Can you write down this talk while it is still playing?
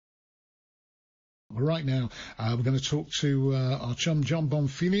Right now, we're going to talk to our chum John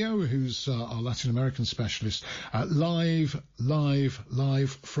Bonfiglio, who's our Latin American specialist, live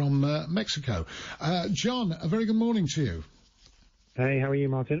from Mexico. John, a very good morning to you. Hey, how are you,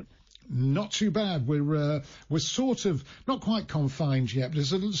 Martin? Not too bad. We're sort of not quite confined yet, but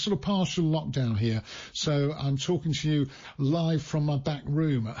there's a sort of partial lockdown here. So I'm talking to you live from my back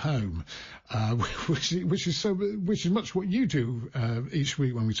room at home, which is much what you do each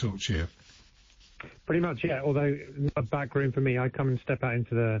week when we talk to you. Pretty much, yeah. Although a back room for me, I come and step out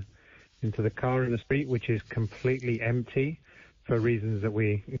into the car in the street, which is completely empty for reasons that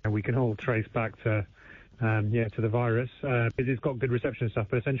we can all trace back to the virus. It's got good reception and stuff,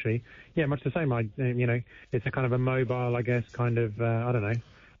 but essentially, yeah, much the same. It's a kind of a mobile, I guess, kind of I don't know,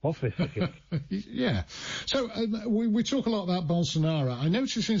 office. If you like. Yeah. So we talk a lot about Bolsonaro. I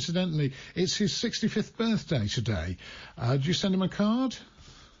noticed, incidentally, it's his 65th birthday today. Did you send him a card?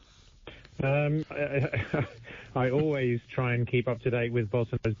 I always try and keep up to date with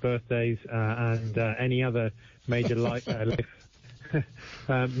Bolsonaro's birthdays and any other major life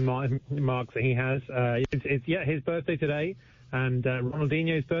marks that he has. It's his birthday today, and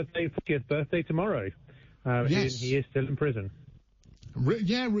Ronaldinho's 40th birthday tomorrow. Yes. He is still in prison.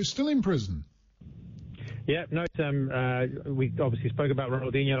 We're still in prison. Yeah, no, we obviously spoke about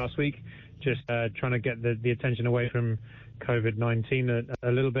Ronaldinho last week, just trying to get the attention away from COVID-19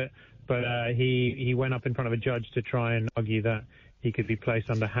 a little bit. But he went up in front of a judge to try and argue that he could be placed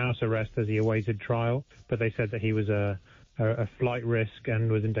under house arrest as he awaited trial. But they said that he was a flight risk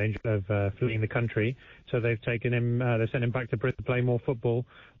and was in danger of fleeing the country. So they've taken him, they sent him back to prison to play more football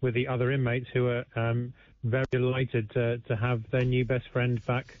with the other inmates, who are very delighted to have their new best friend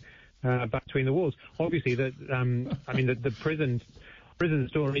back between the walls. Obviously, the prison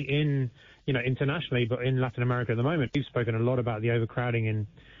story internationally, but in Latin America at the moment, we've spoken a lot about the overcrowding in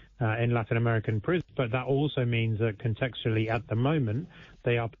Latin American prisons, but that also means that contextually at the moment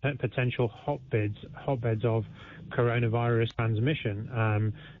they are potential hotbeds of coronavirus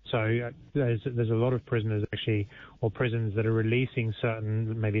transmission. So there's a lot of prisoners actually, or prisons that are releasing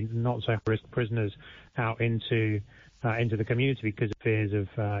certain maybe not so high risk prisoners out into the community because of fears of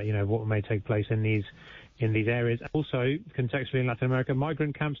what may take place in these areas. Also contextually in Latin America,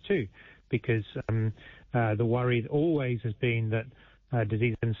 migrant camps too, because the worry always has been that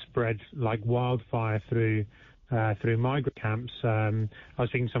disease can spread like wildfire through migrant camps. I was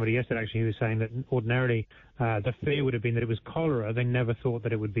speaking to somebody yesterday actually who was saying that ordinarily the fear would have been that it was cholera. They never thought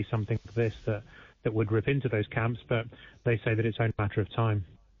that it would be something like this that would rip into those camps, but they say that it's only a matter of time.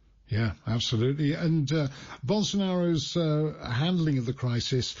 Yeah, absolutely. And Bolsonaro's handling of the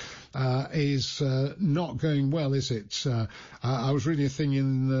crisis is not going well, is it? I was reading a thing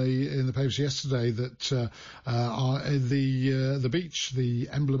in the papers yesterday that the beach, the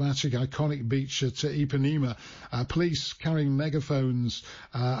emblematic, iconic beach at Ipanema, police carrying megaphones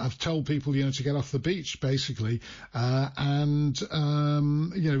have told people, to get off the beach, basically, and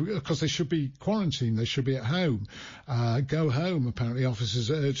because they should be quarantined, they should be at home, go home. Apparently, officers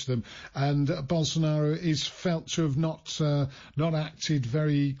urged them. And Bolsonaro is felt to have not acted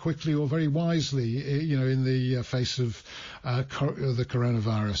very quickly or very wisely, in the face of the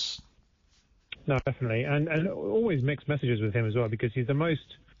coronavirus. No, definitely, and always mixed messages with him as well, because he's the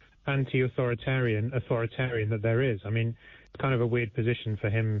most authoritarian that there is. I mean, it's kind of a weird position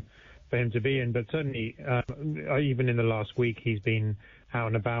for him to be in, but certainly even in the last week, he's been out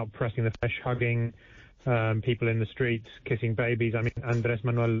and about, pressing the flesh, hugging people in the streets, kissing babies. I mean, Andrés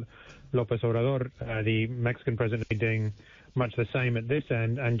Manuel López Obrador, the Mexican president, is doing much the same at this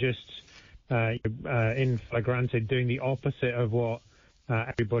end, and just in flagrante doing the opposite of what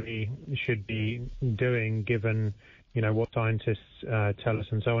everybody should be doing, given what scientists tell us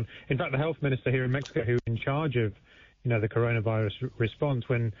and so on. In fact, the health minister here in Mexico, who's in charge of the coronavirus response,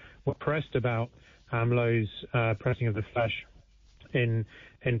 when we're pressed about AMLO's pressing of the flesh in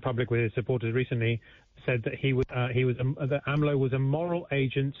public with his supporters recently, said that that AMLO was a moral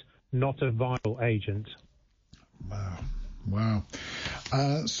agent, not a viral agent. Wow.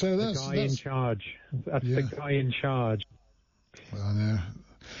 So that's the guy in charge. That's the guy in charge. I know.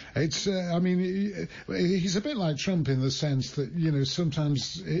 It's, he's a bit like Trump in the sense that,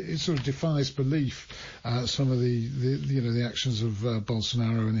 sometimes it sort of defies belief, some of the actions of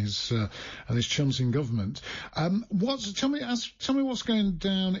Bolsonaro and his chums in government. Tell me what's going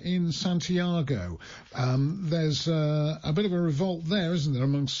down in Santiago. There's a bit of a revolt there, isn't there,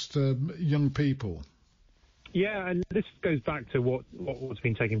 amongst young people? Yeah, and this goes back to what's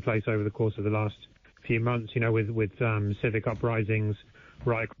been taking place over the course of the last few months, with civic uprisings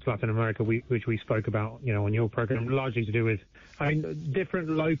right across Latin America, which we spoke about, on your program, largely to do with, different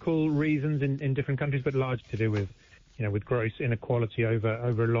local reasons in different countries, but largely to do with, with gross inequality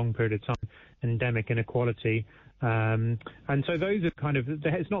over a long period of time, endemic inequality. And so those are kind of,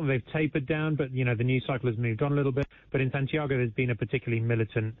 it's not that they've tapered down, but, the news cycle has moved on a little bit. But in Santiago, there's been a particularly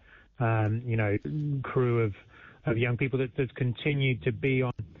militant, crew of young people that's continued to be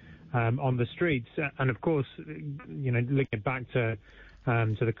on the streets. And of course, looking back to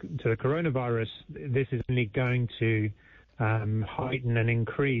the coronavirus, this is only going to heighten and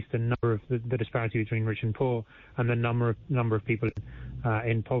increase the number of the disparity between rich and poor, and the number of people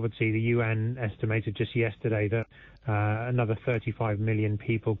in poverty. The UN estimated just yesterday that another 35 million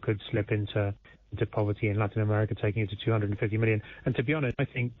people could slip into poverty in Latin America, taking it to 250 million. And to be honest, I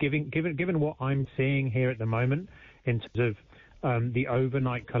think given what I'm seeing here at the moment in terms of the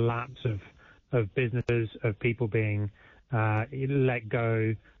overnight collapse of businesses, of people being let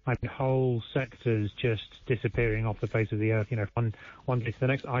go, whole sectors just disappearing off the face of the earth, one day to the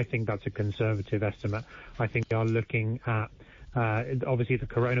next. I think that's a conservative estimate. I think they are looking at, obviously the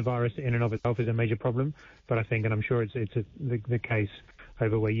coronavirus in and of itself is a major problem, but I think, and I'm sure it's the case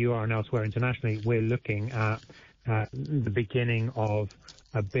over where you are and elsewhere internationally, we're looking at the beginning of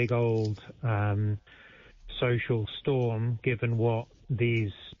a big old social storm, given what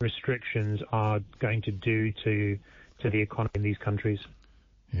these restrictions are going to do to the economy in these countries.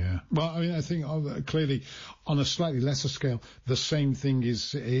 Yeah. Well, I think clearly on a slightly lesser scale, the same thing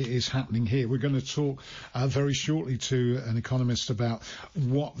is happening here. We're going to talk very shortly to an economist about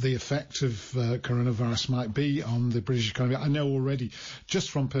what the effect of coronavirus might be on the British economy. I know already,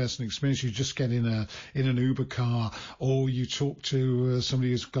 just from personal experience, you just get in an Uber car, or you talk to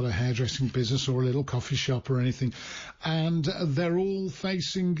somebody who's got a hairdressing business or a little coffee shop or anything, and they're all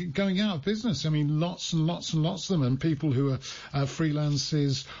facing going out of business. Lots and lots and lots of them, and people who are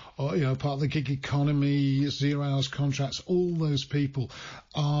freelancers, or part of the gig economy, 0 hours contracts, all those people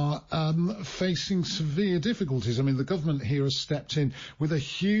are facing severe difficulties. The government here has stepped in with a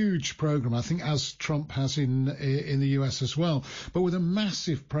huge program, I think, as Trump has in the US as well, but with a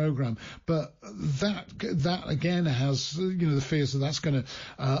massive program. But that again has the fears that that's going to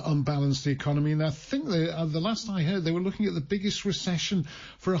unbalance the economy. And I think the last I heard, they were looking at the biggest recession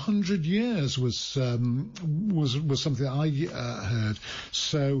for 100 years was something that I heard.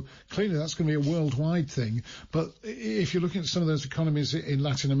 So clearly that's going to be a worldwide thing. But if you're looking at some of those economies in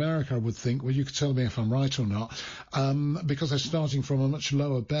Latin America, I would think, well, you could tell me if I'm right or not, because they're starting from a much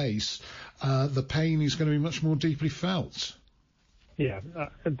lower base, the pain is going to be much more deeply felt. Yeah,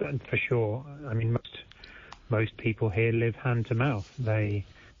 for sure. Most people here live hand to mouth. They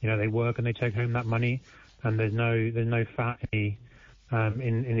work and they take home that money, and there's no fat in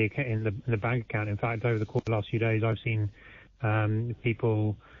the bank account. In fact, over the course of the last few days, I've seen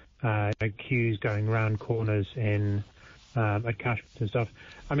people queues going round corners in at cash and stuff.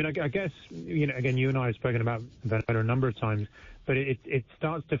 I guess again, you and I have spoken about Venezuela a number of times, but it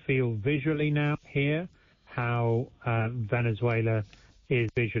starts to feel visually now here how Venezuela is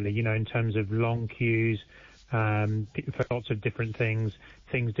visually, in terms of long queues for lots of different things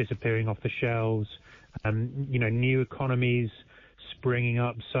disappearing off the shelves, new economies springing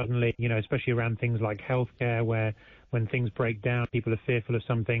up suddenly, especially around things like healthcare, where when things break down, people are fearful of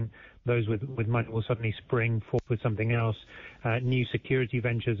something. Those with money will suddenly spring forth with something else. New security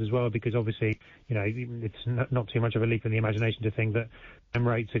ventures as well, because obviously, it's not too much of a leap in the imagination to think that crime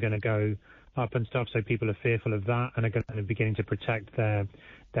rates are going to go up and stuff. So people are fearful of that and are going to be beginning to protect their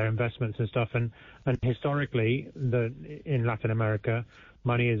investments and stuff. And historically, in Latin America,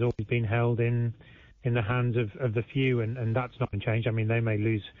 money has always been held in the hands of the few, and that's not going to change. They may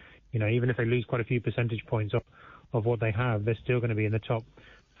lose, even if they lose quite a few percentage points of what they have, they're still going to be in the top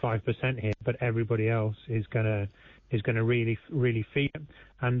 5% here, but everybody else is going to really, really feel it,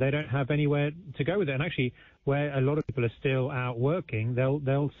 and they don't have anywhere to go with it. And actually, where a lot of people are still out working,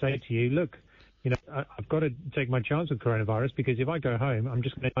 they'll say to you, look, I've got to take my chance with coronavirus, because if I go home, I'm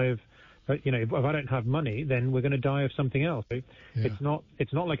just going to die of, if I don't have money, then we're going to die of something else. So yeah.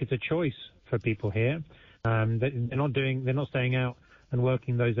 It's not like it's a choice for people here. They're not staying out and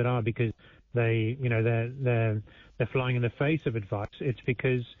working, those that are, because they're flying in the face of advice. It's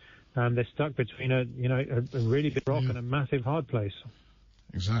because they're stuck between a really big rock and a massive hard place.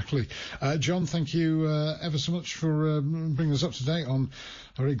 Exactly. John, thank you ever so much for bringing us up to date on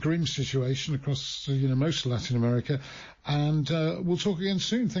a very grim situation across most of Latin America, and we'll talk again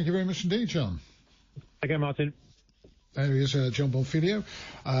soon. Thank you very much indeed, John. Okay, Martin. There he is, John Bonfiglio,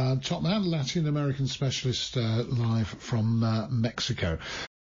 top man, Latin American specialist, live from Mexico.